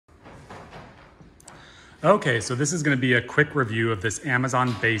Okay, so this is going to be a quick review of this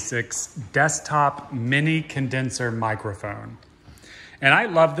Amazon Basics desktop mini condenser microphone. And I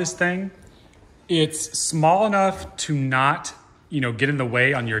love this thing. It's small enough to not, get in the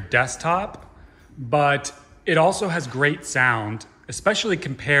way on your desktop, but it also has great sound, especially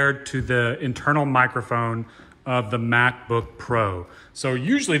compared to the internal microphone of the MacBook Pro. So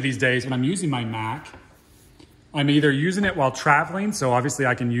usually these days when I'm using my Mac, I'm either using it while traveling, so obviously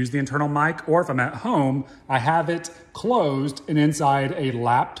I can use the internal mic, or if I'm at home, I have it closed and inside a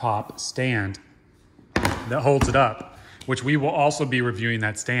laptop stand that holds it up, which we will also be reviewing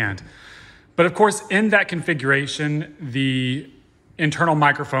that stand. But of course, in that configuration, the internal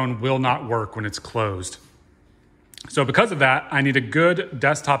microphone will not work when it's closed. So because of that, I need a good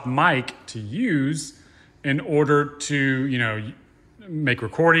desktop mic to use in order to, make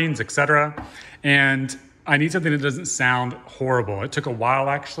recordings, etc. And I need something that doesn't sound horrible. It took a while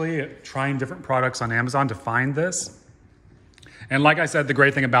actually trying different products on Amazon to find this. And like I said, the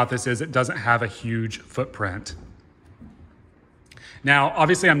great thing about this is it doesn't have a huge footprint. Now,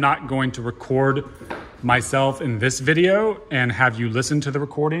 obviously I'm not going to record myself in this video and have you listen to the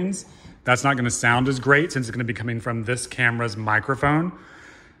recordings. That's not gonna sound as great since it's gonna be coming from this camera's microphone.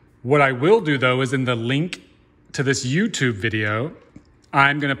 What I will do though is in the link to this YouTube video,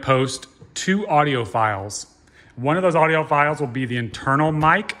 I'm gonna post 2 audio files. One of those audio files will be the internal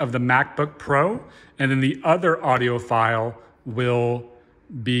mic of the MacBook Pro, and then the other audio file will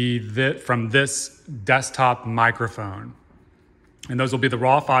be from this desktop microphone. And those will be the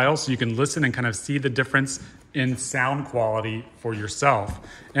raw files, so you can listen and kind of see the difference in sound quality for yourself.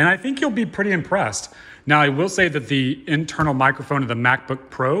 And I think you'll be pretty impressed. Now, I will say that the internal microphone of the MacBook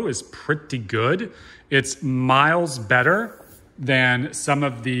Pro is pretty good. It's miles better than some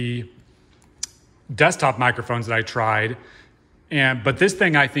of the desktop microphones that I tried, but this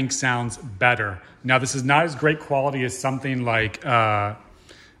thing I think sounds better. Now, this is not as great quality as something like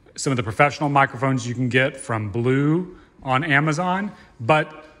some of the professional microphones you can get from Blue on Amazon,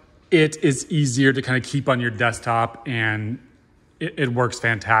 but it is easier to kind of keep on your desktop and it works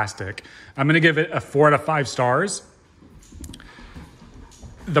fantastic. I'm gonna give it a 4 out of 5 stars.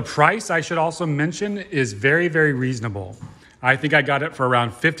 The price, I should also mention, is very, very reasonable. I think I got it for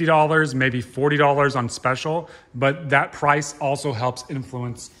around $50, maybe $40 on special, but that price also helps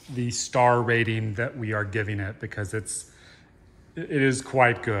influence the star rating that we are giving it because it is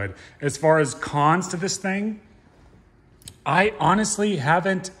quite good. As far as cons to this thing, I honestly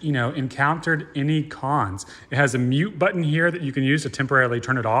haven't, encountered any cons. It has a mute button here that you can use to temporarily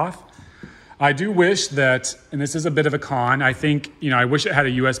turn it off. I do wish that, and this is a bit of a con, I think, I wish it had a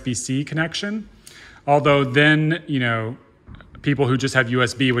USB-C connection, although then, people who just have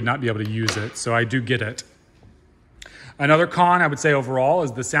USB would not be able to use it, so I do get it. Another con I would say overall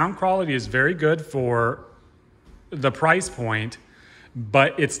is the sound quality is very good for the price point,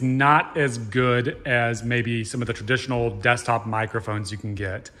 but it's not as good as maybe some of the traditional desktop microphones you can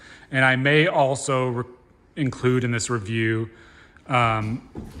get. And I may also include in this review a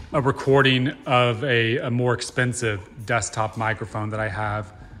recording of a more expensive desktop microphone that I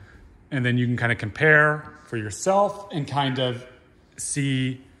have, and then you can kind of compare for yourself and kind of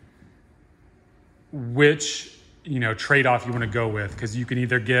see which trade-off you want to go with, because you can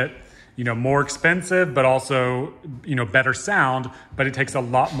either get more expensive but also better sound, but it takes a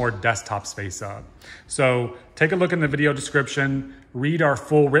lot more desktop space up. So take a look in the video description, read our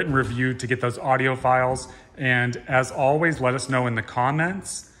full written review to get those audio files, and as always, let us know in the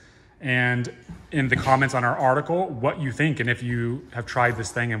comments and in the comments on our article what you think and if you have tried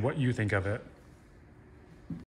this thing and what you think of it.